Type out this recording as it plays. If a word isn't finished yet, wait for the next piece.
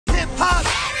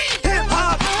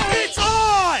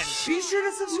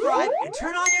to subscribe and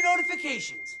turn on your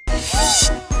notifications.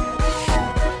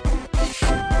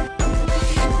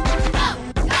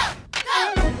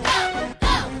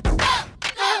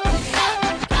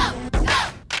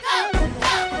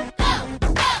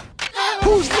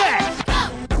 Who's next?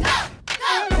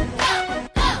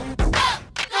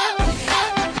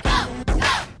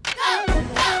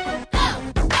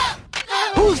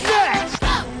 Who's next?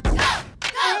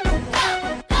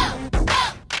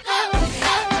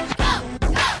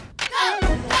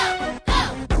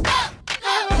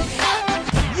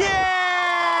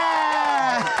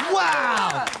 Yeah!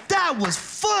 Wow! That was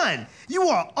fun! You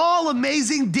are all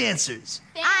amazing dancers.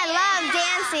 I love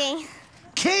dancing.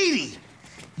 Katie,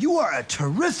 you are a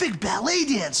terrific ballet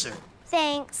dancer.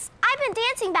 Thanks. I've been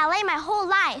dancing ballet my whole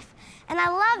life, and I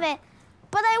love it.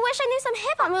 But I wish I knew some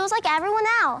hip-hop moves like everyone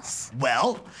else.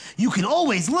 Well, you can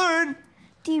always learn.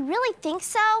 Do you really think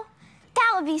so?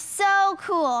 That would be so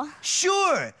cool.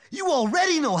 Sure, you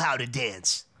already know how to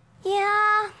dance. Yeah,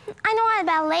 I know how to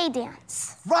ballet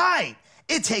dance. Right.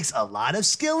 It takes a lot of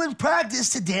skill and practice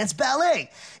to dance ballet.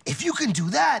 If you can do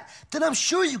that, then I'm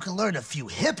sure you can learn a few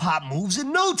hip-hop moves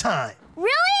in no time.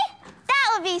 Really?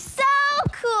 That would be so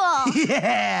cool.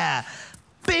 Yeah!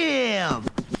 Bam!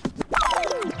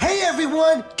 Hey,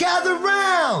 everyone, gather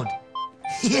round!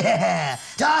 Yeah!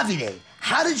 Davide,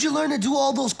 how did you learn to do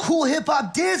all those cool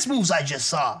hip-hop dance moves I just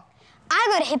saw? I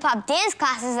go to hip-hop dance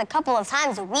classes a couple of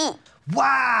times a week.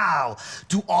 Wow!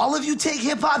 Do all of you take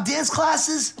hip-hop dance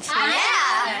classes?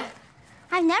 Yeah!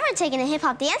 I've never taken a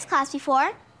hip-hop dance class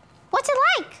before. What's it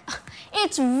like?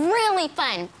 It's really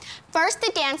fun. First,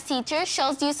 the dance teacher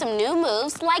shows you some new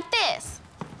moves like this.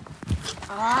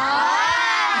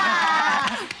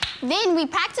 Then we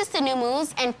practice the new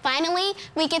moves, and finally,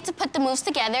 we get to put the moves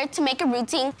together to make a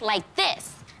routine like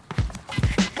this.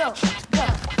 Go, go, go.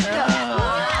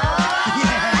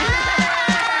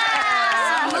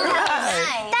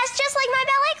 That's just like my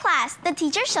ballet class. The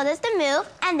teacher showed us the move,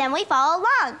 and then we follow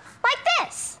along, like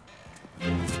this.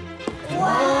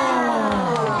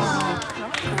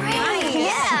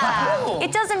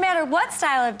 It doesn't matter what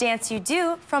style of dance you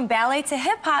do, from ballet to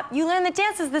hip-hop, you learn the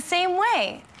dances the same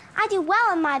way. I do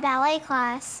well in my ballet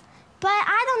class, but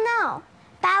I don't know.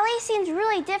 Ballet seems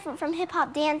really different from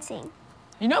hip-hop dancing.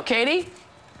 You know, Katie,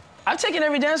 I've taken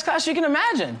every dance class you can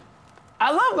imagine.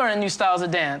 I love learning new styles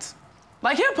of dance,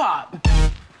 like hip-hop.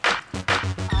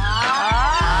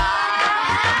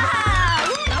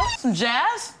 Some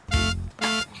jazz.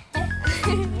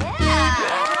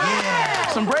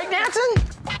 Some break dancing.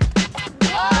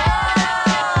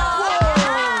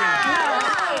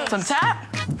 Some tap.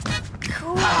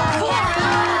 Cool.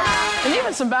 And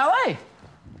even some ballet.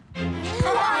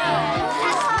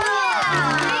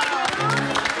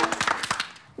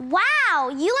 Wow,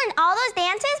 you learned all those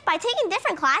dances by taking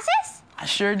different classes? I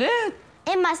sure did.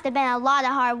 It must have been a lot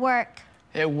of hard work.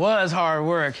 It was hard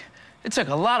work. It took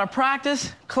a lot of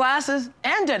practice, classes,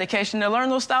 and dedication to learn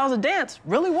those styles of dance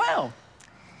really well.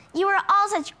 You were all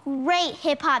such great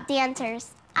hip-hop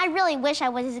dancers. I really wish I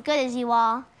was as good as you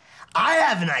all. I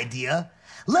have an idea.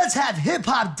 Let's have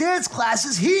hip-hop dance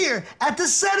classes here at the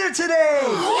center today.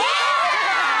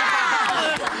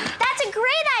 Yeah! That's a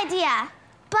great idea.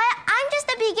 But I'm just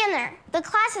a beginner. The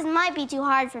classes might be too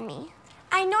hard for me.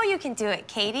 I know you can do it,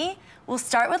 Katie. We'll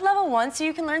start with level 1 so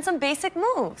you can learn some basic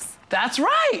moves. That's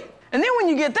right. And then when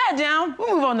you get that down,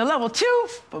 we'll move on to level 2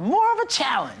 for more of a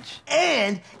challenge.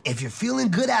 And if you're feeling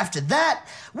good after that,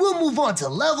 we'll move on to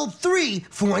level 3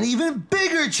 for an even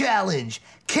bigger challenge.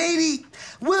 Katie,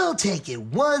 we'll take it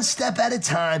one step at a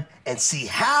time and see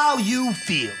how you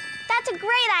feel. That's a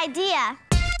great idea.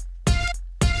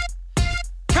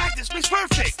 Practice makes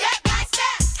perfect. Step by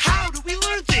step. How do we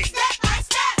learn things? Step by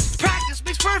step. Practice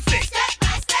makes perfect. Step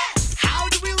by step. How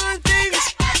do we learn things?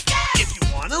 Step by step. If you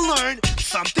want to learn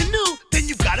something new, then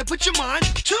you've got to put your mind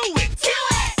to it. Do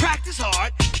it. Practice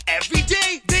hard every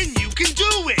day, then you can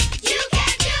do it. You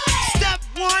can do it. Step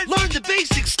 1, learn the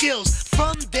basic skills.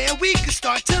 From there we can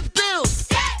start to build.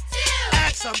 Step 2.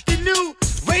 Add something new.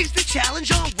 Raise the challenge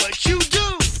on what you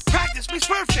do. Practice makes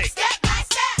perfect. Step by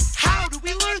step. How do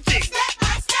we learn things? Step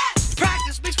by step.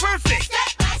 Practice makes perfect.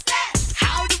 Step by step.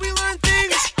 How do we learn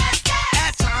things? Step by step.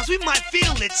 At times we might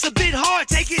feel it's a bit hard.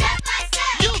 Take it. Step by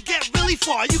step. You'll get really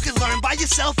far. You can learn by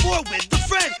yourself or with a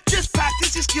friend. Just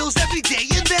practice your skills every day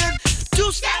and then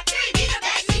do Step 3, be the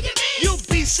best you can be. You'll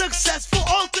be successful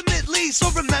ultimately. So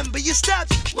remember your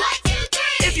steps. 1, 2,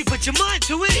 3. If you put your mind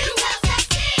to it, You will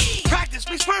succeed. practice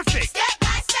makes perfect. Step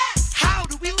by step. How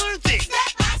do we learn things?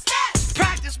 Step by step.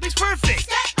 Practice makes perfect.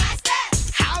 Step by step.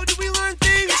 How do we learn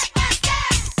things? Step by step.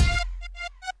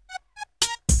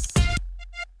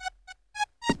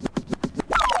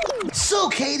 So,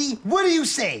 Katie, what do you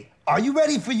say? Are you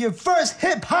ready for your first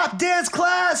hip-hop dance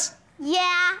class? Yeah,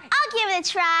 I'll give it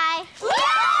a try. Yeah!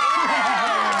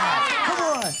 Come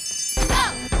on.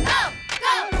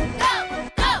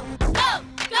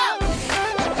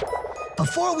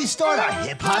 Before we start our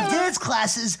hip-hop dance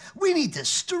classes, we need to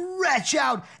stretch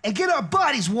out and get our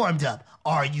bodies warmed up.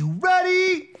 Are you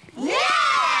ready? Yeah!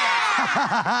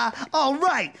 All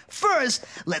right, first,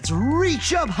 let's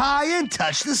reach up high and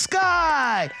touch the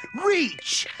sky.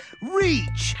 Reach,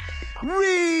 reach,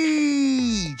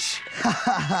 reach.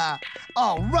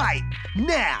 All right,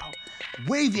 now,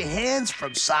 wave your hands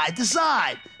from side to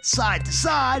side. Side to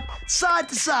side, side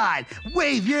to side.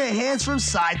 Wave your hands from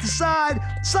side to side,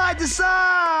 side to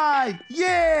side.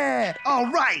 Yeah! All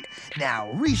right.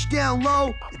 Now reach down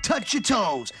low and touch your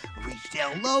toes. Reach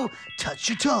down low, touch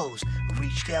your toes.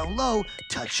 Reach down low,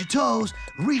 touch your toes.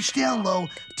 Reach down low,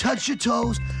 touch your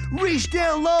toes. Reach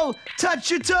down low, touch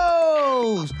your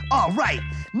toes. All right.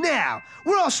 Now,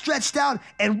 we're all stretched out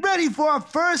and ready for our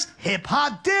first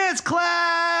hip-hop dance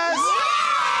class. Yeah!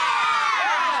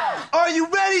 Are you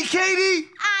ready, Katie?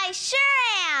 I sure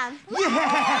am. Yeah!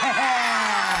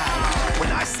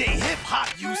 When I say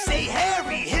hip-hop, you say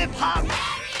Harry. Hip-hop.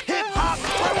 Hip-hop.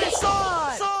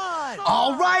 Son.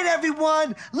 All right,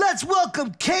 everyone. Let's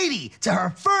welcome Katie to her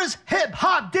first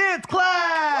hip-hop dance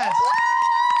class.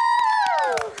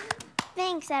 Woo!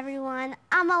 Thanks, everyone.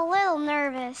 I'm a little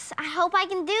nervous. I hope I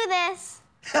can do this.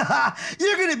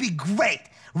 You're gonna be great.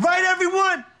 Right,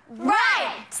 everyone?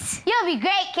 Right! You'll be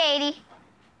great, Katie.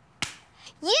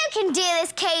 You can do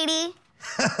this, Katie.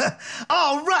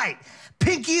 All right.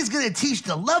 Pinky is gonna teach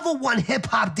the level 1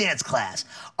 hip-hop dance class.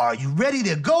 Are you ready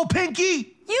to go,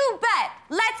 Pinky? You bet.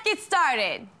 Let's get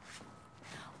started.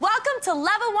 Welcome to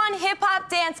Level 1 Hip Hop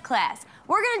Dance Class.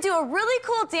 We're gonna do a really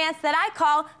cool dance that I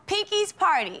call Pinky's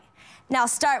Party. Now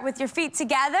start with your feet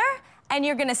together, and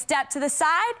you're gonna step to the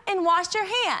side and wash your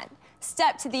hand.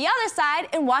 Step to the other side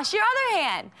and wash your other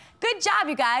hand. Good job,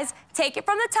 you guys. Take it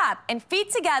from the top and feet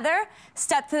together.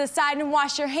 Step to the side and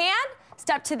wash your hand.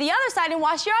 Step to the other side and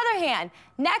wash your other hand.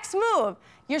 Next move,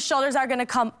 your shoulders are gonna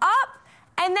come up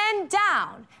and then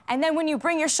down. And then when you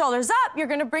bring your shoulders up, you're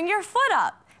gonna bring your foot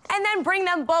up and then bring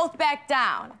them both back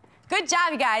down. Good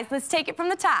job, you guys. Let's take it from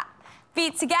the top.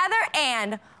 Feet together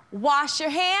and wash your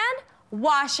hand,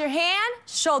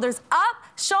 shoulders up,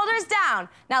 shoulders down.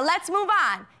 Now let's move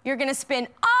on. You're gonna spin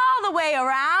all the way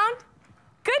around.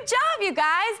 Good job, you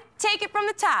guys. Take it from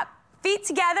the top. Feet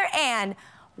together and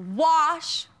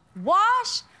wash,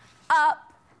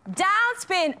 up, down,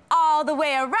 spin all the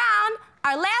way around.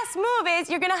 Our last move is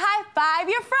you're gonna high-five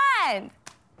your friend.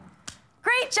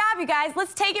 Great job, you guys.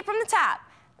 Let's take it from the top.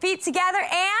 Feet together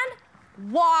and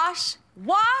wash,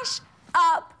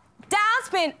 up, down,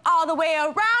 spin all the way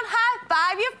around,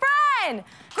 high-five your friend.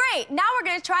 Great, now we're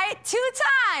gonna try it 2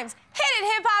 times. Hit it,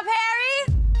 Hip-Hop Harry.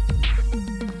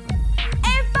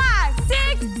 And 5,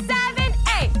 6, 7,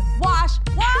 8. Wash,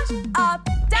 up,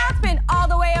 down, spin all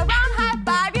the way around,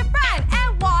 high-five your friend.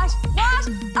 And wash,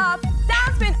 up,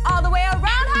 down, spin all the way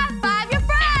around, high-five your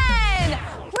friend.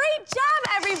 Great job,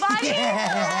 everybody.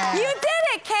 Yeah. You did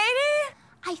it, Katie.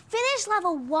 I finished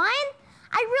level 1?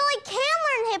 I really can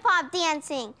learn hip-hop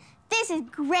dancing. This is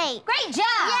great. Great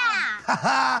job.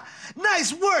 Yeah.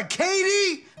 Nice work,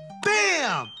 Katie.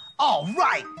 Bam. All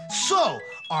right. So,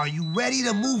 are you ready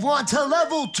to move on to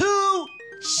level 2?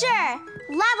 Sure.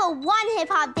 Level 1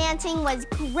 hip-hop dancing was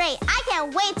great. I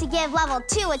can't wait to give level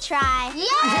 2 a try.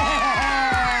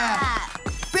 Yeah.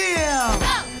 Bam.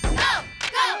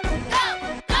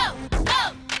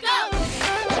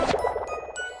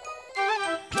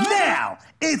 Now,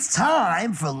 it's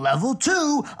time for level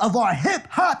 2 of our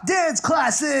hip-hop dance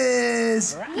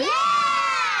classes. Yeah!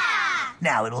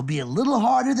 Now, it'll be a little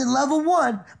harder than level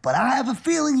 1, but I have a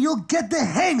feeling you'll get the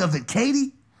hang of it,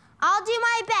 Katie. I'll do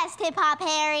my best, Hip-Hop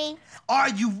Harry. Are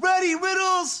you ready,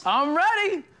 Riddles? I'm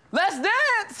ready. Let's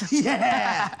dance.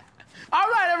 Yeah. All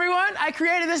right, everyone. I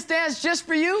created this dance just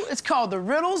for you. It's called the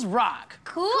Riddles Rock.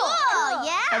 Cool.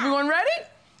 Yeah. Everyone ready?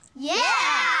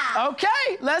 Yeah.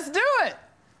 Okay, let's do it.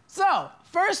 So,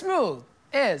 first move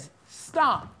is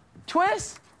stomp,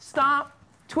 twist,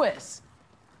 twist.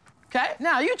 Okay,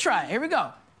 now you try it. Here we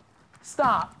go.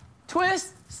 Stomp,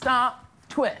 twist,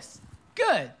 twist.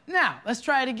 Good. Now, let's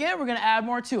try it again. We're gonna add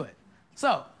more to it.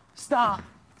 So, stomp,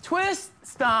 twist,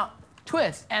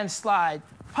 twist, and slide,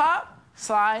 pop,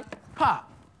 pop.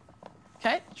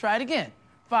 Okay, try it again.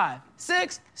 5,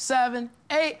 6, 7,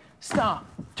 8, stomp,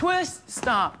 twist,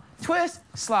 slide,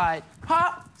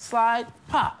 pop,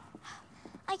 pop.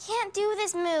 I can't do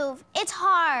this move. It's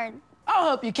hard. I'll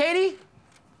help you, Katie.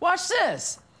 Watch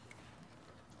this.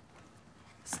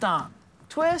 Stomp,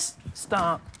 twist,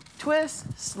 stomp, twist,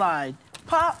 slide,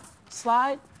 pop,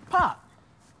 slide, pop.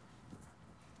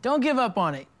 Don't give up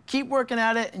on it. Keep working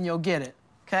at it and you'll get it,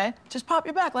 okay? Just pop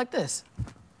your back like this.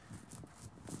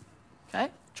 Okay,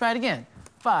 try it again.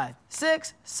 5,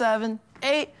 6, 7,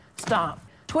 8, stomp,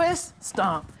 twist,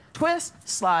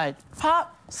 slide,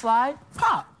 pop,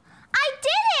 I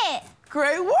did it!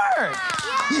 Great work!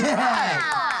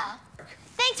 Yeah!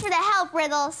 Thanks for the help,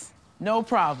 Riddles. No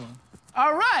problem.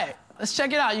 All right, let's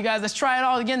check it out, you guys. Let's try it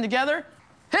all again together.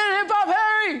 Hit it, Hip Hop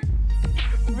Harry!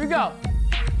 Here we go.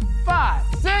 5,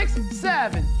 6,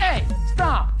 7, 8,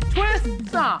 stomp, twist,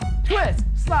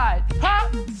 slide, pop,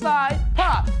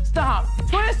 stomp,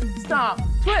 twist,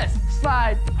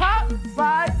 slide, pop.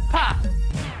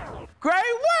 Great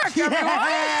work, everyone!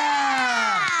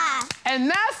 Yeah! And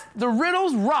that's the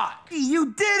Riddles Rock.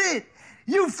 You did it!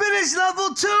 You finished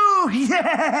level 2!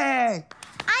 Yay!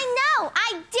 I know,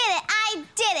 I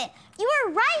did it. You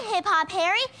were right, Hip Hop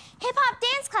Harry. Hip Hop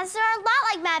dance classes are a lot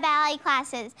like my ballet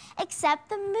classes, except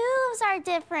the moves are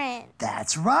different.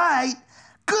 That's right.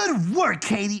 Good work,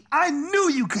 Katie. I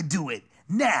knew you could do it.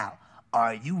 Now,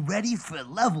 are you ready for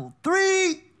level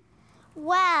 3?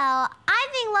 Well, I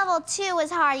think level 2 is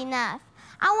hard enough.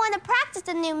 I want to practice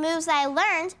the new moves that I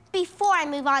learned before I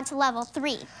move on to level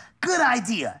 3. Good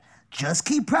idea. Just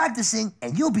keep practicing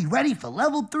and you'll be ready for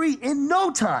level 3 in no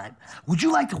time. Would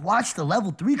you like to watch the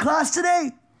level 3 class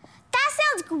today? That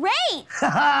sounds great.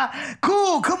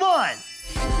 Cool, come on.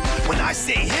 When I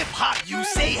say hip hop, you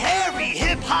say Harry.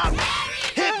 Hip hop,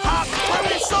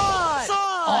 permits on.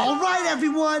 All right,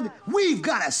 everyone, we've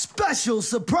got a special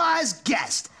surprise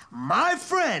guest. My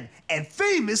friend and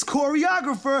famous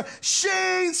choreographer,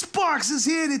 Shane Sparks, is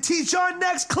here to teach our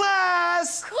next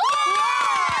class.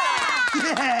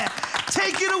 Yeah,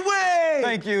 take it away.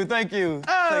 Thank you. Thank you,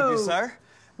 sir.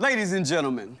 Ladies and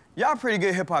gentlemen, y'all pretty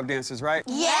good hip-hop dancers, right?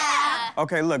 Yeah!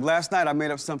 Okay, look, last night I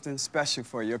made up something special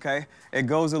for you, okay? It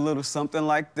goes a little something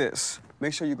like this.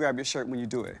 Make sure you grab your shirt when you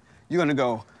do it. You're gonna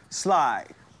go slide,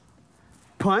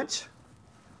 punch,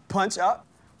 punch up,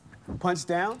 punch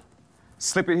down,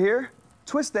 slip it here,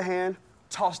 twist the hand,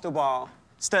 toss the ball,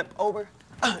 step over,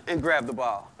 and grab the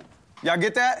ball. Y'all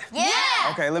get that? Yeah!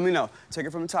 Okay, let me know. Take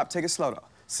it from the top. Take it slow, though.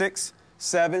 6,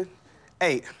 7,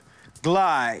 8.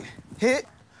 Glide. Hit,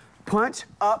 punch,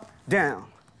 up, down.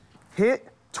 Hit,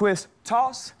 twist,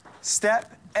 toss,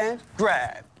 step, and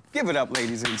grab. Give it up,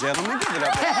 ladies and gentlemen. Give it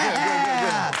up. Good.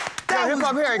 That Hip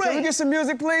Hop was Harry, can we great. get some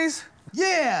music, please?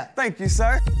 Yeah. Thank you,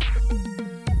 sir.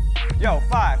 Yo,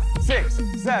 5, 6,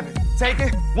 7. Take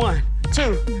it. 1,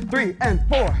 2, 3, and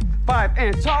 4. 5,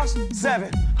 and toss.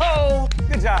 7. Hold.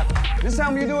 Good job. This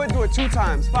time you do it 2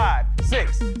 times. 5,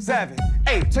 6, 7,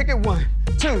 8. Take it. 1,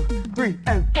 2, 3,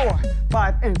 and 4.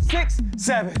 5, and 6,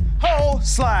 7. Hold.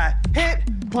 Slide. Hit.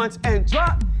 Punch and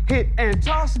drop. Hit and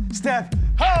toss. Step.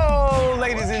 Hold,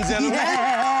 ladies and gentlemen.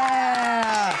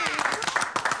 Yeah.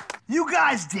 You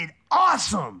guys did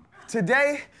awesome.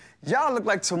 Today, y'all look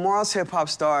like tomorrow's hip-hop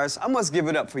stars. I must give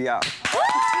it up for y'all.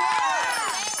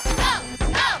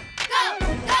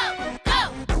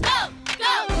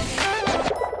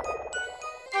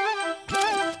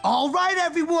 All right,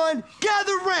 everyone,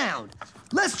 gather round.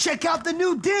 Let's check out the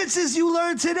new dances you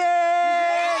learned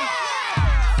today.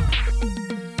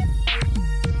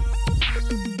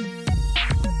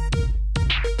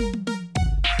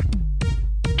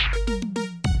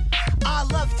 I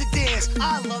love to dance,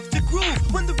 I love to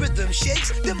groove. When the rhythm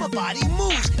shakes, then my body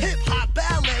moves. Hip hop,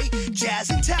 ballet, jazz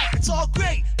and tap, it's all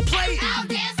great. Play it. I'll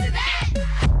dance to that!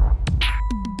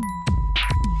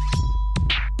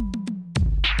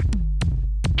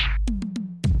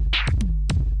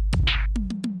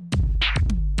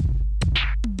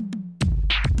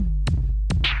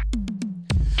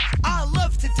 I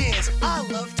love to dance, I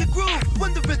love to groove.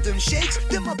 When the rhythm shakes,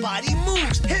 then my body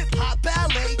moves. Hip hop,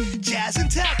 ballet, jazz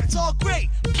and tap, it's all great.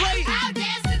 Play it. I'll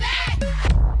dance to that!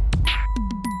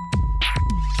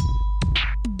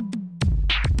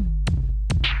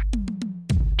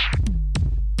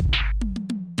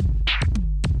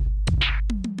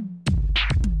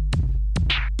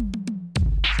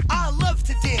 I love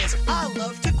to dance, I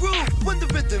love to groove. When the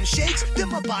rhythm shakes, then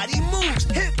my body moves.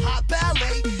 Hip hop,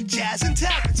 ballet, jazz and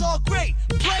tap, it's all great.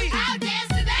 Play it. I'll dance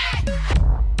to that!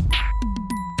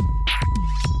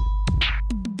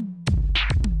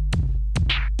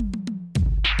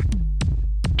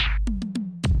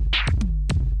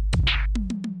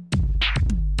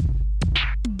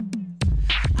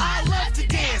 I love to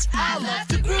dance, I love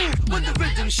to groove. When the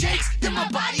rhythm shakes, then my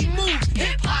body moves.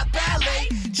 Hip hop, ballet,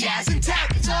 jazz and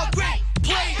tap, it's all great.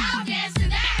 Play it. I'll dance to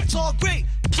that! It's all great.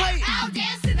 Play it. I'll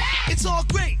dance to that! It's all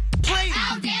great. Play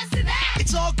it. I'll dance to that!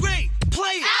 It's all great. Play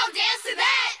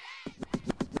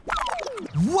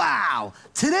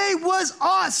Today was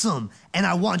awesome, and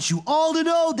I want you all to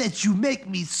know that you make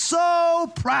me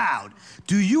so proud.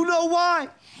 Do you know why?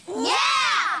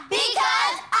 Yeah,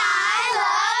 because I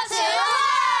love to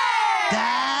learn.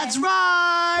 That's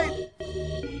right.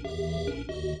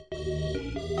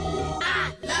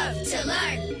 I love to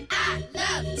learn. I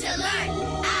love to learn.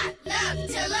 I love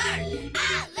to learn.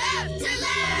 I love to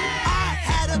learn. I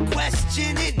had a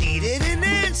question, it needed an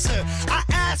answer. I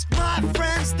asked my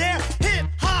friends, they're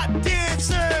hip-hop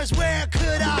dancers. Where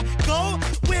could I go?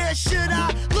 Where should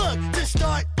I look to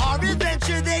start our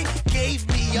adventure? They gave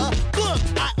me a book.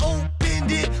 I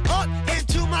opened it up, and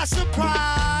to my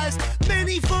surprise,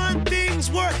 many fun things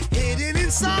were hidden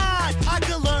inside. I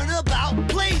could learn about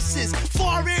places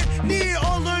far and near,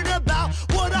 or learn about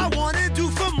what I want to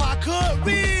do for my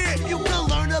career. You can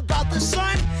learn about the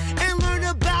sun and learn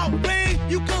about rain.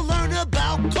 You can learn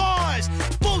about cars,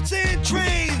 boats, and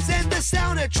trains. And the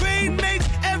sound a train makes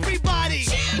everybody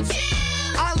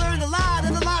choo-choo. I learned a lot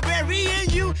in the library,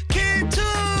 and you can too.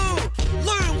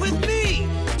 Learn with me,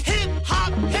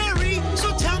 Hip-Hop Harry.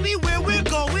 So tell me where we're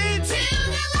going. To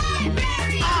the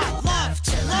library. I love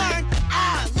to learn.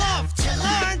 I love to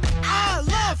learn. I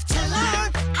love to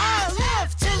learn. I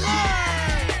love to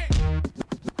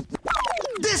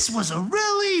learn. This was a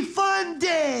really fun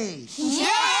day. Yeah!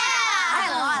 I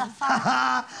had a lot of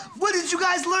fun. What did you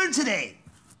guys learn today?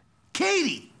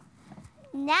 Katie.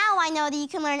 Now I know that you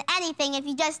can learn anything if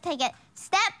you just take it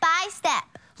step by step.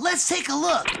 Let's take a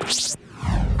look.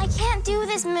 I can't do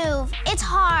this move. It's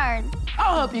hard.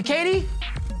 I'll help you, Katie.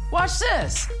 Watch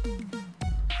this.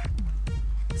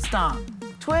 Stomp,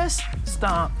 twist,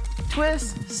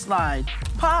 slide,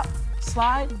 pop,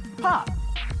 pop.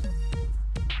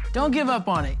 Don't give up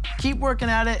on it. Keep working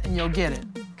at it and you'll get it,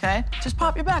 okay? Just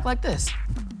pop your back like this.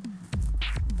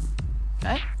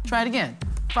 Okay, try it again.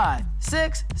 5,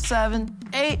 6, 7,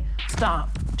 8,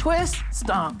 stomp, twist,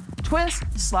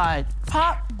 slide,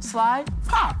 pop.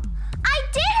 I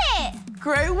did it!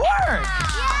 Great work!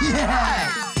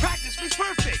 Yeah. Practice makes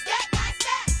perfect. Step by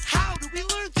step. How do we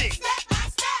learn things? Step by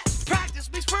step. Practice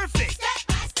makes perfect. Step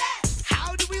by step.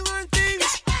 How do we learn things?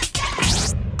 Step by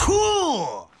step.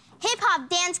 Cool. Hip-hop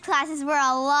dance classes were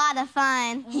a lot of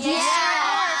fun. Yeah.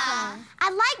 I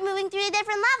like moving through the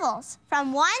different levels,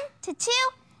 from 1 to 2,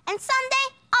 and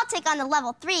someday I'll take on the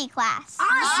level 3 class.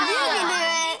 Awesome. You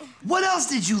can do it. What else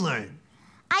did you learn?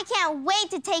 I can't wait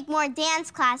to take more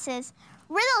dance classes.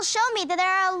 Riddle showed me that there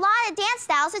are a lot of dance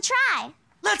styles to try.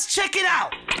 Let's check it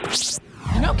out.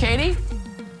 You know, Katie,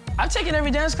 I've taken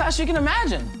every dance class you can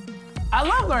imagine. I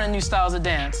love learning new styles of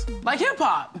dance, like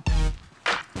hip-hop.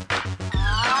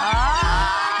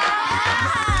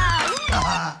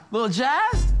 Little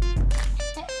jazz?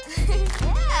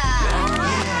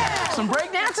 Yeah. Some break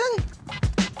dancing?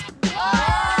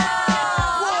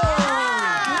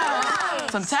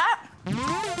 Some tap?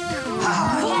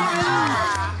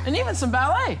 And even some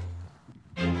ballet.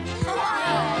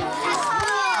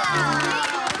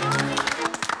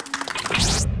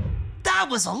 That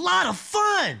was a lot of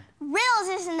fun. Riddles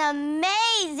is an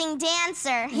amazing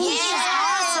dancer.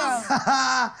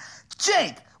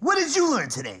 Jake, what did you learn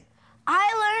today?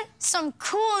 I learned some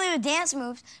cool new dance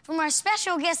moves from our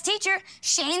special guest teacher,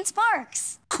 Shane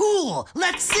Sparks. Cool.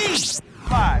 Let's see.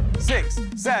 5, 6,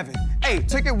 7, 8.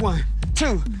 Take it 1,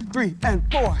 2, 3, and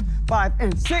 4, 5,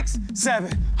 and 6,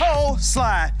 7. Hold,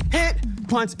 slide, hit,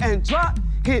 punch and drop,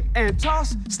 hit and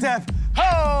toss, step,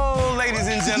 ho, ladies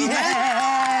and gentlemen.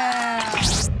 Yeah.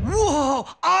 Whoa,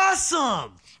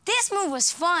 awesome. This move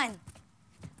was fun.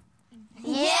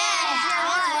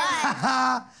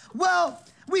 Well,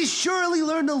 we surely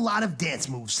learned a lot of dance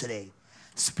moves today.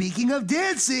 Speaking of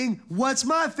dancing, what's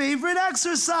my favorite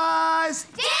exercise?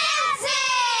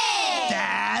 Dancing!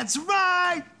 That's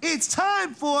right! It's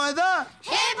time for the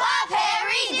Hip-Hop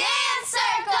Harry Dance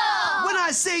Circle! When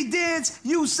I say dance,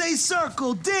 you say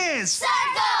circle. Dance!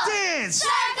 Circle! Dance!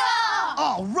 Circle!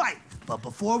 All right, but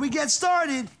before we get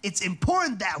started, it's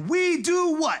important that we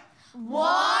do what? Warm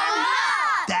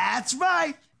up! That's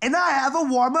right. And I have a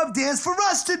warm-up dance for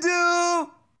us to do.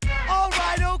 All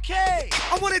right, okay.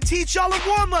 I want to teach y'all a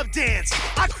warm-up dance.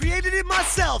 I created it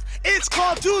myself. It's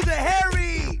called Do the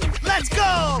Harry. Let's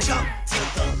go. Jump to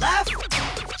the left,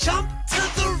 jump to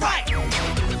the right.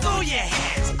 Throw your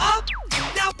hands up,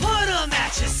 now put them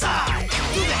at your side.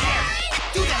 Do the Harry,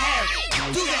 do the Harry,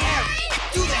 do the Harry,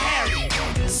 do the Harry.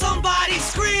 Somebody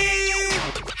scream.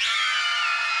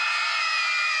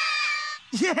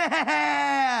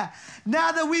 Yeah!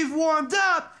 Now that we've warmed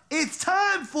up, it's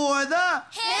time for the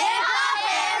Hip-Hop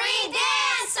Harry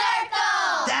Dance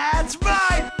Circle! That's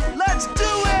right! Let's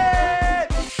do it!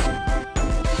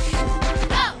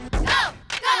 Go, go,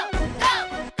 go, go,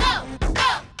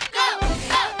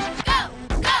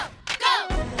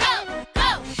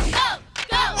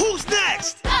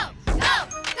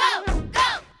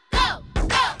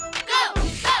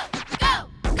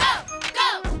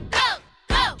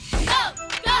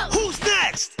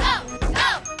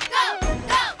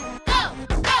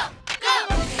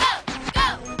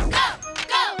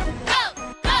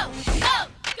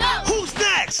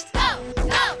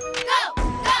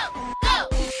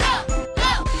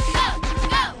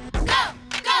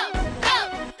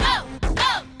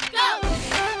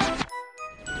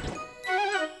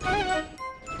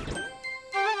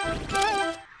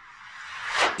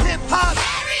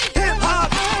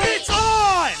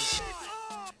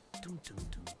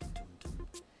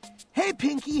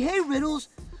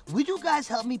 guys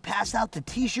help me pass out the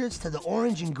t-shirts to the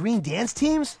orange and green dance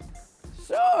teams?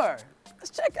 Sure.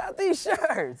 Let's check out these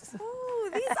shirts.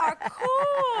 Ooh, these are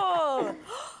cool.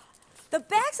 The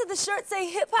backs of the shirts say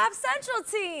Hip Hop Central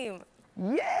Team.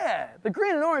 Yeah, the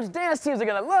green and orange dance teams are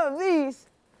gonna love these.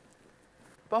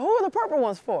 But who are the purple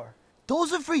ones for?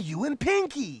 Those are for you and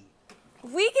Pinky.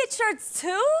 We get shirts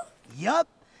too? Yup.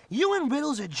 You and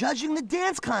Riddles are judging the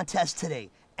dance contest today,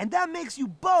 and that makes you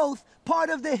both part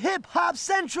of the Hip Hop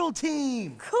Central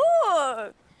team.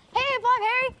 Cool. Hey, Hip Hop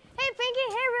Harry. Hey, Pinky.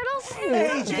 Hey, Riddles.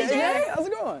 Hey, JJ. How's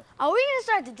it going? Are we gonna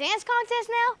start the dance contest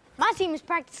now? My team has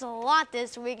practiced a lot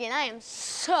this week, and I am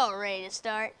so ready to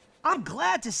start. I'm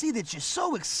glad to see that you're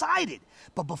so excited.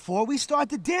 But before we start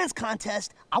the dance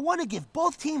contest, I want to give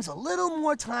both teams a little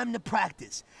more time to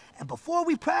practice. And before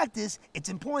we practice, it's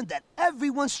important that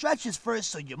everyone stretches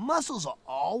first so your muscles are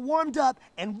all warmed up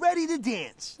and ready to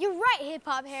dance. You're right, Hip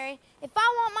Hop Harry. If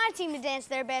I want my team to dance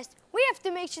their best, we have to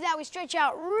make sure that we stretch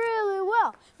out really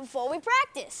well before we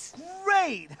practice.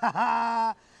 Great!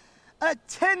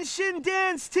 Attention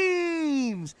dance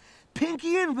teams!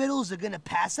 Pinky and Riddles are gonna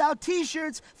pass out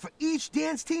t-shirts for each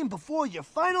dance team before your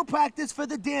final practice for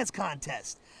the dance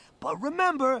contest. But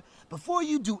remember, before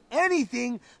you do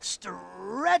anything,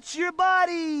 stretch your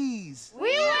bodies! We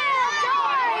will! Don't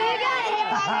worry, you got it, Hip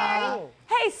Hop Harry.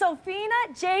 Hey, Sophina,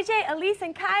 JJ, Elise,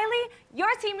 and Kylie,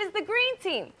 your team is the green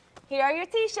team. Here are your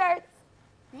t-shirts.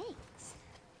 Thanks.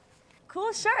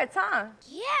 Cool shirts, huh?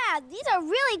 Yeah, these are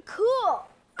really cool.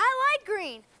 I like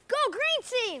green. Go green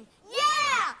team!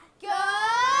 Yeah! Go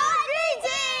Green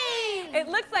Team! It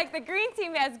looks like the green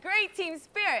team has great team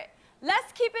spirit.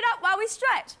 Let's keep it up while we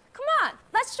stretch. Come on,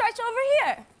 let's stretch over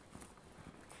here.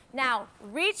 Now,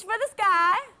 reach for the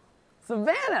sky.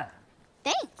 Savannah.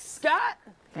 Thanks. Scott.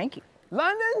 Thank you.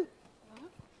 London.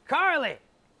 Carly.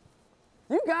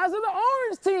 You guys are the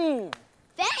orange team.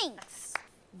 Thanks.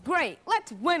 Great,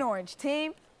 let's win, orange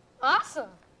team. Awesome.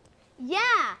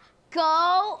 Yeah,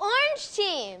 go Orange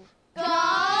Team! Go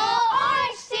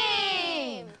Orange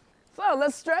Team! So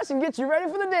let's stretch and get you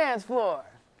ready for the dance floor.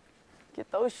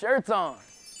 Get those shirts on.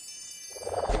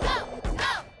 Go, go,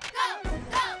 go,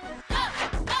 go, go,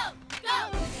 go,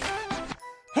 go!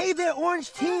 Hey there,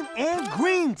 orange team and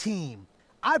green team.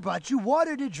 I brought you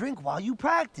water to drink while you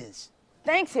practice.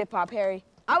 Thanks, Hip Hop Harry.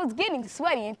 I was getting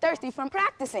sweaty and thirsty from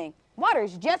practicing. Water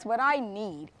is just what I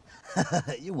need.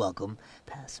 You're welcome.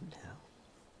 Pass them down.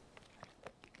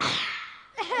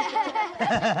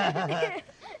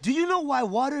 Do you know why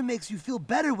water makes you feel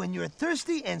better when you're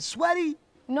thirsty and sweaty?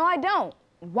 No, I don't.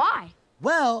 Why?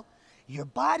 Well, your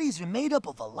bodies are made up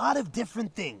of a lot of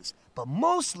different things, but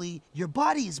mostly your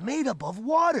body is made up of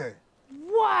water.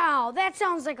 Wow, that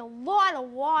sounds like a lot of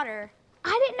water.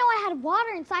 I didn't know I had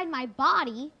water inside my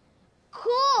body.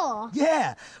 Cool.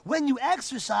 Yeah, when you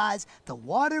exercise, the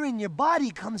water in your body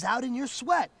comes out in your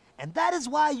sweat, and that is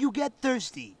why you get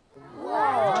thirsty.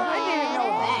 I didn't know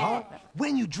that.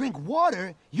 When you drink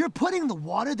water, you're putting the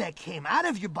water that came out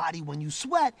of your body when you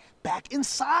sweat back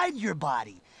inside your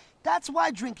body. That's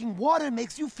why drinking water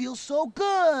makes you feel so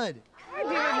good. I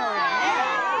didn't know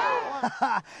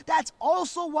that. That's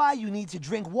also why you need to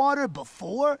drink water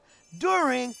before,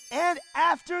 during, and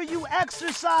after you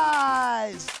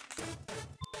exercise.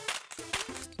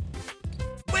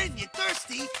 When you're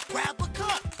thirsty, grab a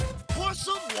cup, pour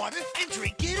some water, and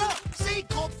drink it up. Say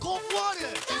cold, cold water.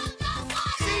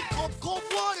 Say cold, cold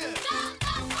water.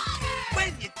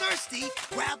 When you're thirsty,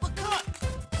 grab a cup,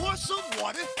 pour some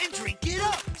water, and drink it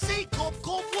up. Say cold,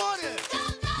 cold water.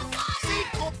 Say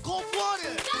cold, cold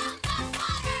water.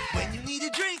 When you need a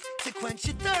drink to quench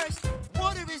your thirst,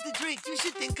 water is the drink you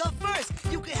should think of first.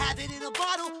 You can have it in a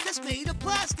bottle that's made of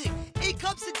plastic. 8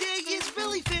 cups a day is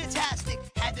really fantastic.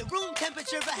 Have it room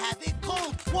temperature, but have it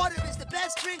cold. Water is the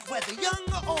best drink, whether young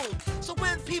or old. So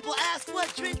when people ask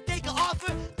what drink they can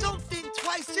offer, don't think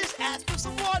twice, just ask for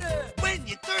some water. When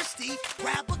you're thirsty,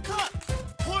 grab a cup,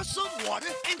 pour some water,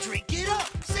 and drink it up.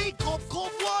 Say cold,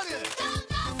 cold water.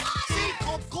 Say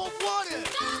cold, cold water.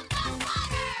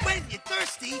 When you're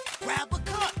thirsty, grab a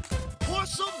cup, pour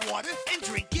some water, and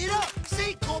drink it up.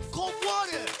 Say cold, cold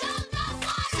water.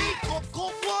 Say cold,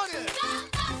 cold water.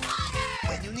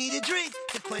 When you need a drink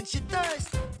to quench your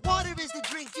thirst, water is the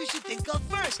drink you should think of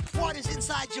first. Water's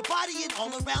inside your body and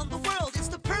all around the world. It's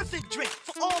the perfect drink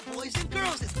for all boys and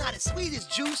girls. It's not as sweet as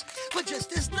juice, but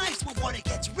just as nice. When water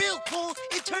gets real cold,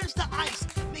 it turns to ice.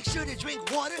 Make sure to drink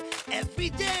water every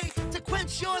day to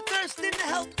quench your thirst in a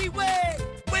healthy way.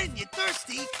 When you're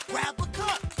thirsty, grab a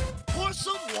cup, pour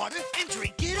some water, and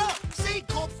drink it up. Say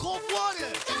cold, cold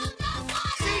water.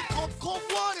 Say cold, cold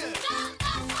water.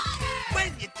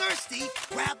 When you're thirsty,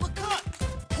 grab a cup,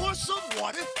 pour some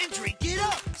water, and drink it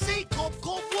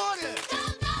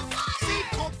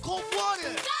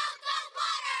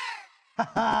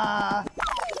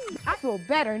I feel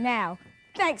better now.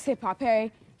 Thanks, Hip Hop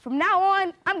Harry. From now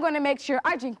on, I'm going to make sure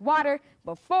I drink water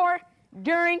before,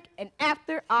 during, and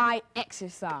after I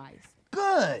exercise.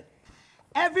 Good.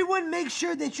 Everyone make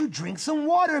sure that you drink some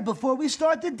water before we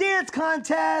start the dance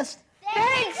contest.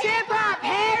 Thanks, Hip Hop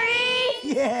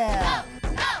Harry! Yeah. Go,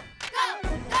 go, go,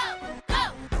 go,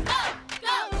 go,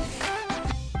 go!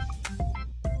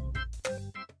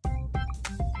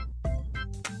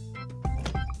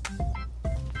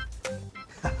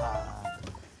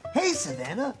 Hey,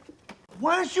 Savannah.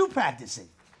 Why aren't you practicing?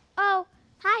 Oh,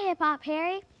 hi, Hip Hop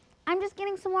Harry. I'm just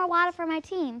getting some more water for my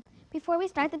team before we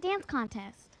start the dance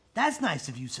contest. That's nice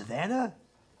of you, Savannah.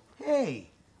 Hey,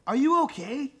 are you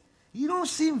okay? You don't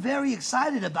seem very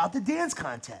excited about the dance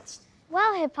contest.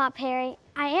 Well, Hip Hop Harry,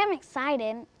 I am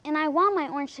excited, and I want my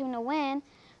orange team to win,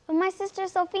 but my sister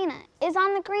Sophina is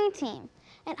on the green team,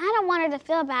 and I don't want her to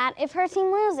feel bad if her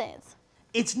team loses.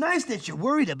 It's nice that you're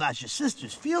worried about your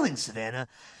sister's feelings, Savannah,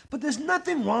 but there's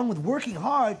nothing wrong with working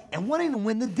hard and wanting to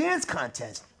win the dance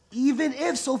contest, even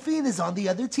if Sophina's on the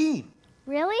other team.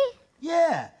 Really?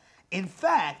 Yeah. In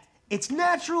fact, it's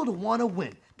natural to want to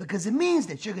win because it means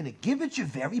that you're going to give it your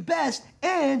very best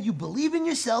and you believe in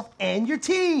yourself and your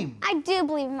team. I do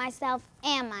believe in myself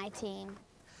and my team.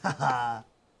 Haha.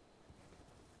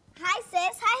 Hi,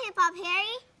 sis. Hi, Hip Hop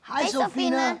Harry. Hi, Hey,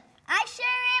 Sophina. I sure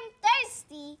am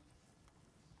thirsty.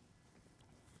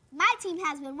 My team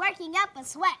has been working up a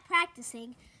sweat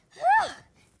practicing. Whew.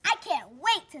 I can't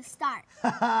wait to start.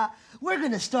 We're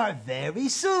going to start very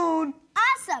soon.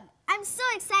 Awesome. I'm so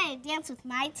excited to dance with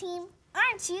my team.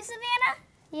 Aren't you, Savannah?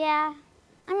 Yeah,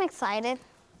 I'm excited.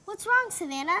 What's wrong,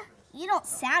 Savannah? You don't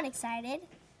sound excited.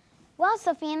 Well,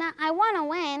 Sophina, I want to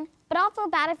win, but I'll feel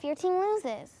bad if your team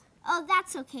loses. Oh,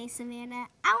 that's okay, Savannah.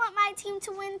 I want my team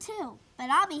to win, too. But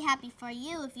I'll be happy for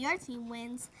you if your team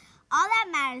wins. All that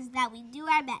matters is that we do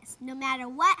our best, no matter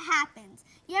what happens.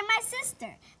 You're my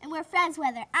sister, and we're friends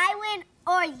whether I win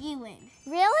or you win.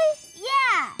 Really?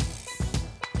 Yeah.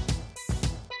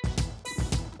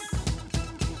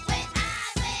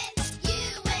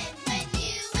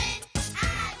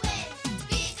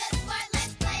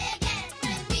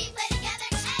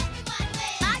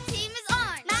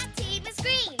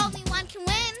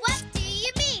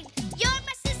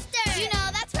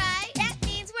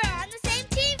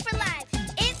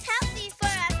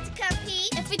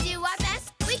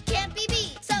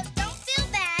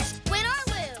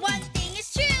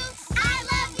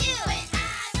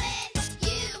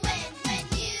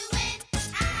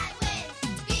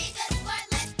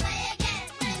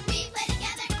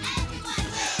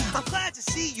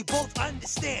 You both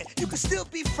understand. You can still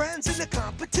be friends in the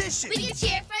competition. We can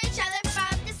cheer for each other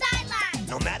from the sidelines.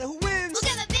 No matter who wins, We'll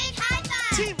give a big high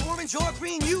five. Team Orange or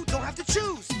Green, you don't have to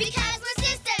choose. Because we're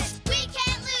sisters, we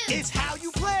can't lose. It's how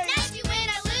you play. Now if you win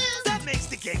or lose, That makes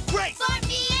the game great. for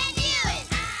me and you. When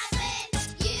I win,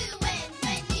 you win.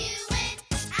 When you win,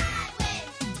 I win.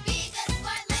 Be a good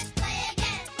sport, let's play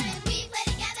again. When we play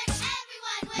together,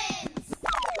 everyone wins.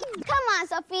 Come on,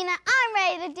 Sophina, I'm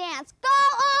ready to dance. Go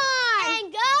Orange!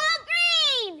 And go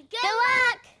Green! Good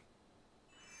luck!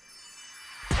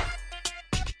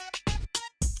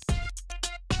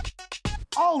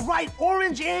 All right,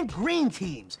 orange and green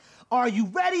teams. Are you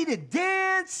ready to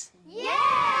dance? Yeah!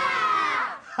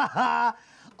 Haha.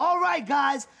 All right,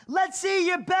 guys, let's see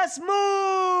your best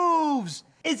moves.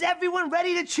 Is everyone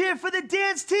ready to cheer for the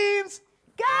dance teams?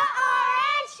 Go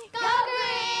Orange! Go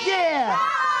Green! Yeah! Go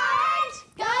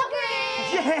Orange! Go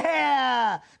Green!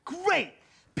 Yeah! Great!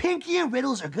 Pinky and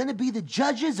Riddles are gonna be the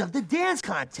judges of the dance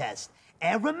contest.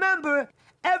 And remember,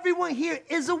 everyone here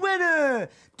is a winner.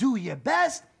 Do your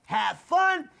best, have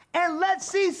fun, and let's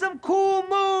see some cool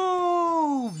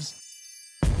moves.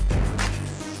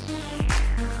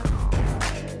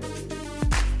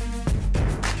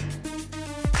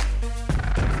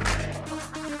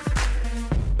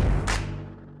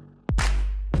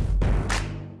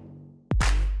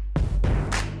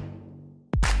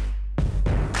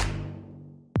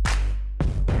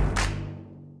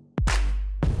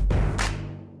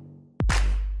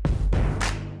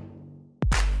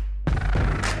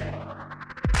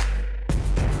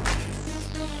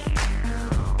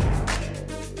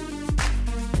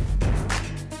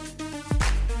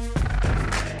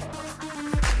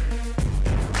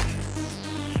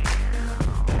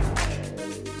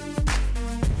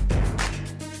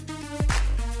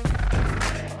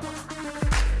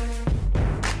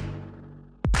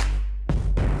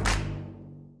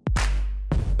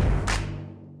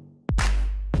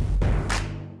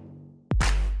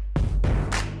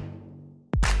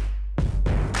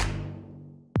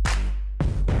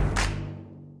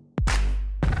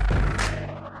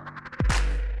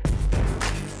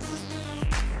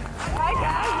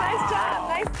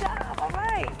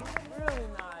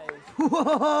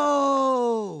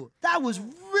 Whoa! That was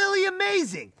really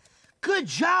amazing. Good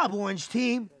job, Orange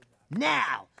Team.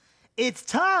 Now, it's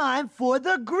time for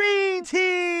the Green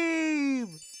Team.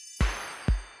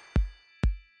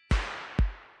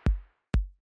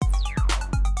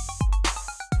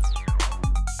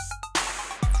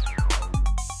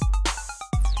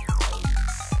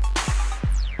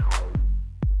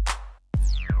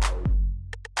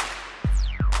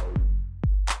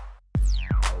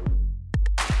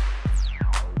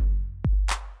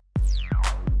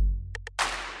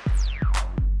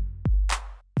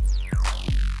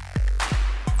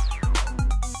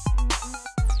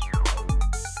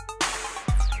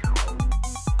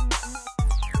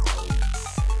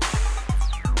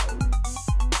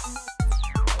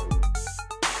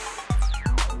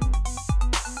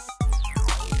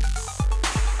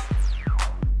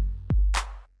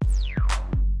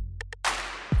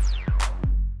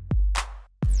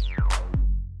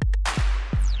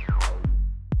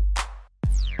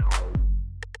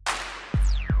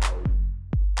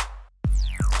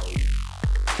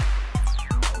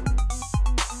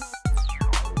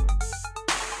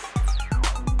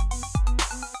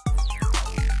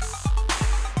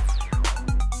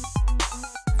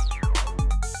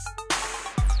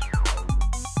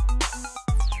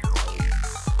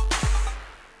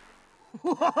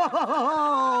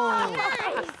 Whoa!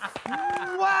 Nice!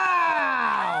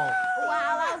 Wow!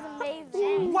 Wow, that was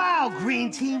amazing. Wow,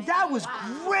 Green Team, that was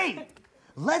great.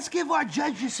 Let's give our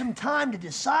judges some time to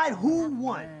decide who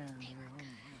won.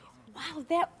 Wow,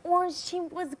 that Orange Team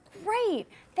was great.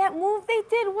 That move they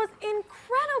did was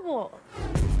incredible.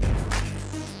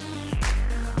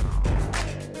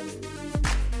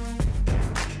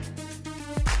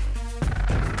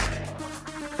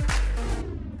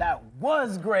 That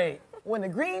was great. When the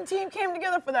Green Team came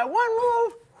together for that one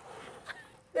move,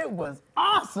 it was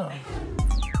awesome.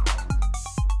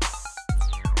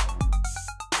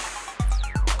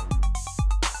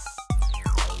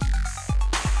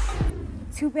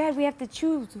 Too bad we have to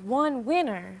choose one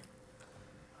winner.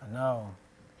 I know.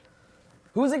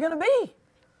 Who's it gonna be?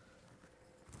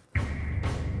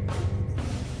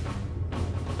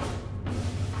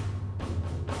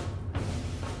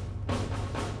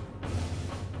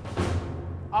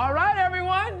 All right,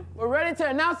 everyone, we're ready to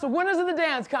announce the winners of the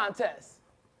dance contest.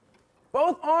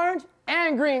 Both Orange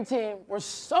and Green Team were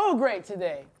so great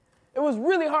today. It was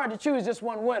really hard to choose just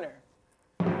one winner.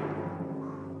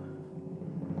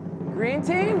 Green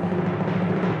Team,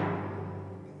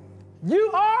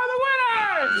 you are the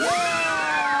winners!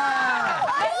 Yeah!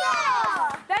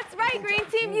 That's right, Green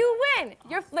Team, you win.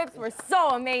 Your flips were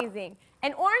so amazing.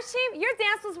 And Orange Team, your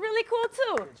dance was really cool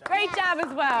too. Great job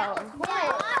as well.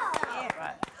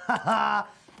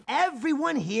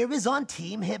 Everyone here is on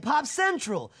Team Hip Hop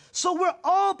Central, so we're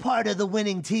all part of the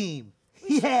winning team.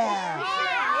 Yeah!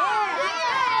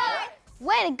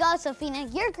 Way to go, Sophina.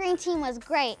 Your Green Team was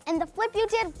great, and the flip you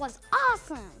did was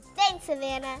awesome. Thanks,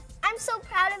 Savannah. I'm so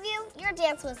proud of you. Your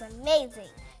dance was amazing.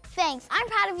 Thanks. I'm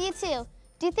proud of you, too.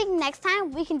 Do you think next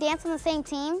time we can dance on the same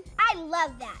team? I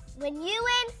love that. When you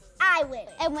win, I win.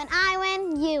 And when I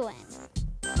win, you win.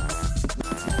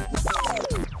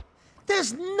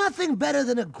 There's nothing better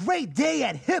than a great day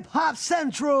at Hip Hop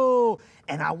Central.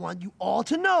 And I want you all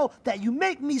to know that you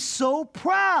make me so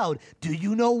proud. Do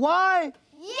you know why?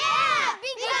 Yeah,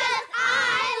 because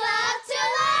I love to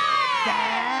learn!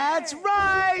 That's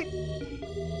right!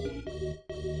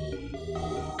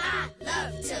 I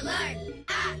love to learn.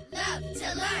 I love to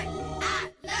learn.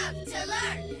 I love to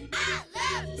learn. I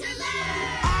love to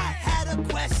learn. I had a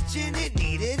question, it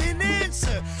needed an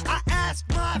answer. I asked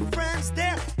my friends,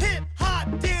 they're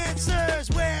hip-hop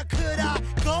dancers. Where could I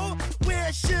go?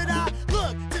 Where should I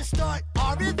look to start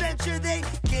our adventure? They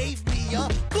gave me a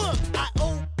book. I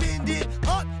opened it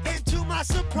up, and to my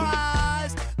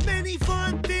surprise, many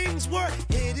fun things were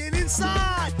hidden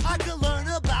inside. I could learn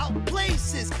about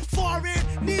places far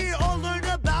and near, or learn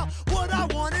about what I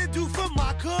want to do for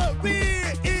my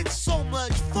career. It's so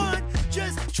much fun,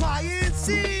 just try and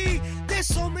see. There's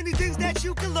so many things that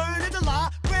you can learn in the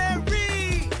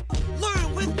library.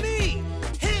 Learn with me,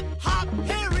 Hip Hop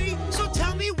Harry. So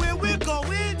tell me where we're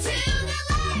going. To the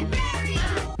library.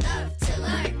 I love to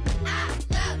learn. I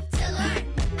love to learn.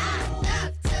 I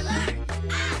love to learn.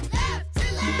 I love to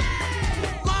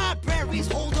learn. Libraries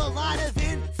hold a lot of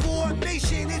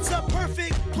information. It's a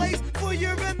perfect place for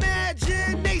your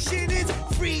imagination. It's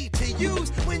free to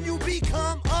use when you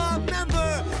become a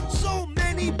member. So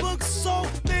many books, so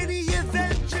many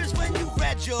adventures. When you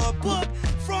read your book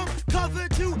from cover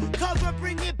to cover,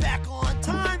 bring it back on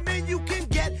time and you can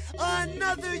get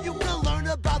another. You can learn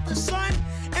about the sun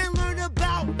and learn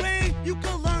about rain. You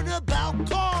can learn about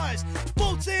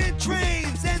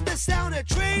a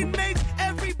train makes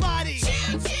everybody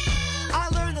choo-choo. I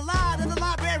learned a lot at the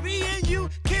library, and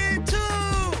you can too.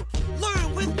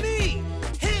 Learn with me,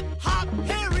 Hip Hop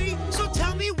Harry. So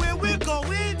tell me where we're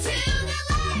going. To the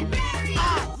library.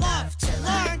 I love to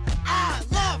learn. I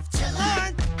love to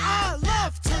learn. I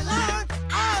love to learn.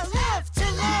 I love to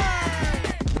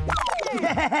learn.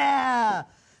 Yeah!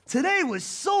 Today was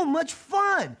so much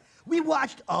fun. We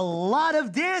watched a lot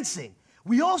of dancing.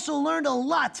 We also learned a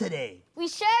lot today. We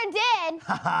sure did.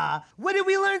 Haha. What did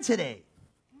we learn today?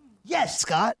 Yes,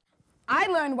 Scott. I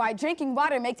learned why drinking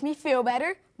water makes me feel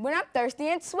better when I'm thirsty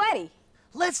and sweaty.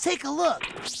 Let's take a look.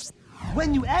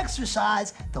 When you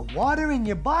exercise, the water in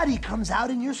your body comes out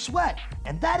in your sweat,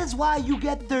 and that is why you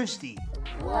get thirsty.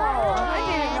 Whoa, I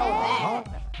didn't know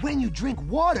that. When you drink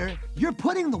water, you're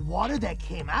putting the water that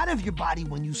came out of your body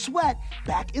when you sweat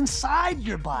back inside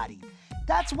your body.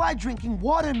 That's why drinking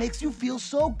water makes you feel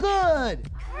so good.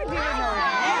 I didn't know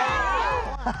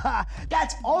that.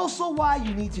 That's also why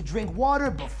you need to drink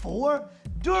water before,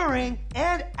 during,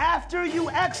 and after you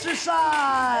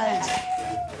exercise.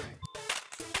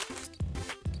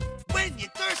 When you're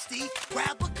thirsty,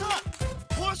 grab a cup.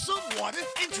 Pour some water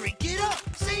and drink it up.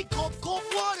 Say gulp, gulp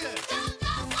water.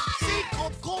 Say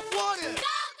gulp, gulp water.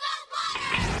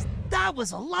 That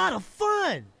was a lot of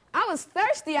fun. I was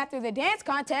thirsty after the dance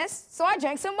contest, so I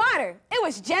drank some water. It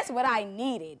was just what I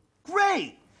needed.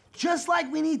 Great. Just like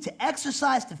we need to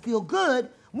exercise to feel good,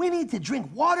 we need to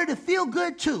drink water to feel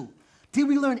good too. Did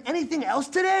we learn anything else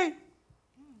today?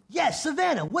 Yes,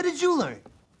 Savannah, what did you learn?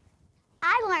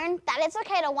 I learned that it's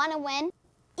okay to want to win,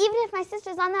 even if my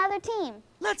sister's on the other team.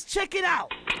 Let's check it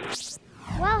out.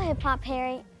 Well, Hip Hop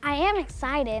Harry, I am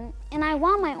excited, and I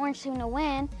want my orange team to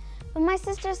win, but my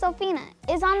sister Sophina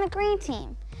is on the green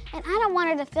team, and I don't want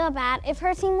her to feel bad if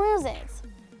her team loses.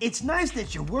 It's nice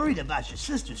that you're worried about your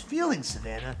sister's feelings,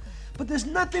 Savannah, but there's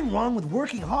nothing wrong with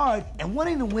working hard and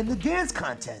wanting to win the dance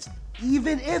contest,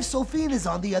 even if Sophina is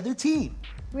on the other team.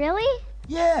 Really?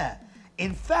 Yeah.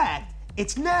 In fact,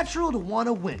 it's natural to want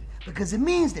to win because it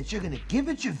means that you're going to give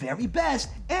it your very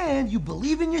best and you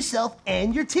believe in yourself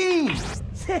and your team.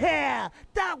 Yeah,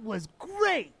 that was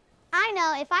great. I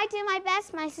know if I do my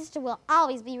best, my sister will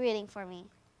always be rooting for me.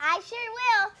 I sure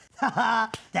will. Haha,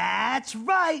 that's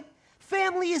right.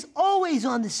 Family is always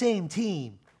on the same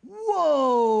team.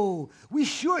 Whoa, we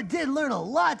sure did learn a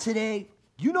lot today.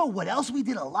 You know what else we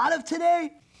did a lot of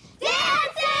today?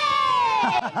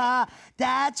 Dancing!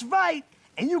 That's right.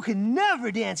 And you can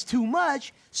never dance too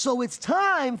much, so it's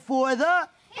time for the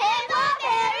Hip Hop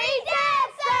Harry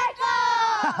Dance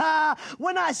Circle!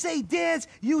 When I say dance,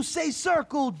 you say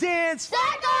circle. Dance.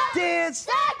 Circle! Dance.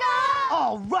 Circle!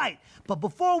 All right. But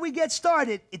before we get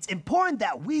started, it's important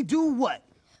that we do what?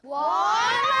 Warm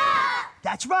up!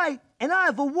 That's right. And I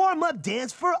have a warm-up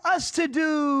dance for us to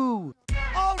do.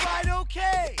 All right,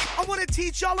 okay. I want to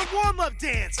teach y'all a warm-up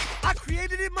dance. I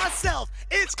created it myself.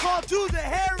 It's called Do the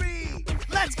Harry.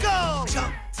 Let's go.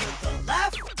 Jump to the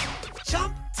left.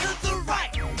 Jump to the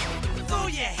right. Throw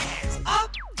your hands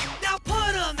up. Now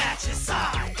put them at your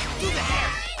side. Do the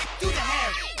Harry. Do the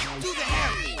Harry. Do the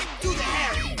Harry. Do the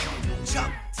Harry.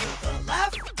 Jump to the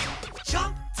left.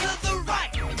 Jump to the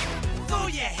right. Throw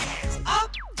your hands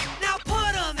up. Now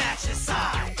put them at your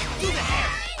side. Do the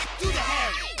Harry. Do the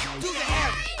Harry. Do the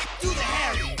Harry. Do the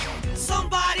Harry.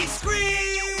 Somebody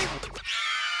scream.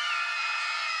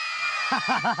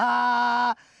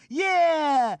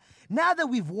 Yeah. Now that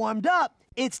we've warmed up,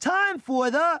 it's time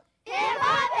for the Hip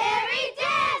Hop Harry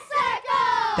Dance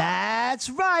Circle! That's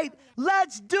right.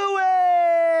 Let's do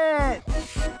it.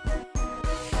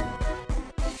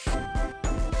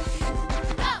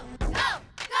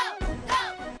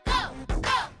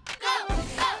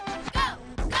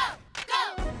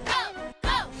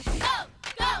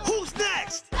 Who's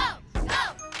next?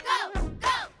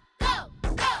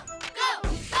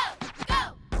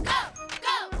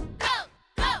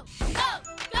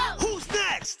 Who's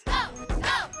next?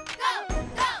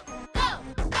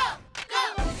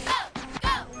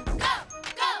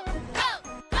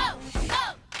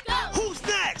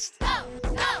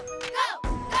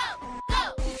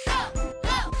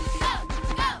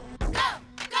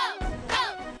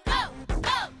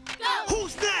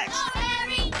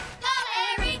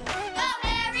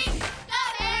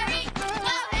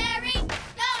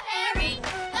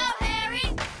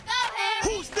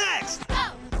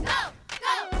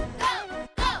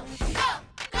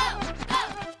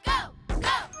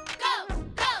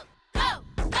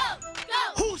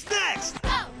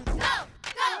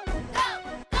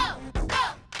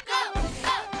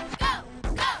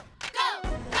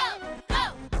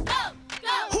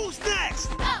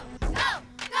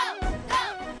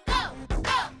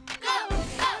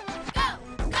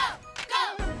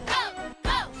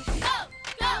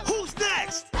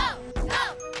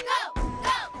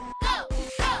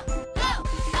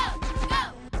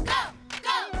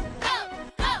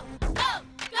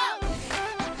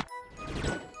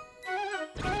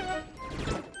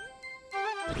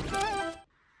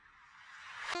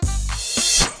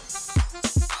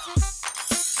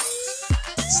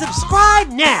 Subscribe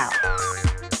now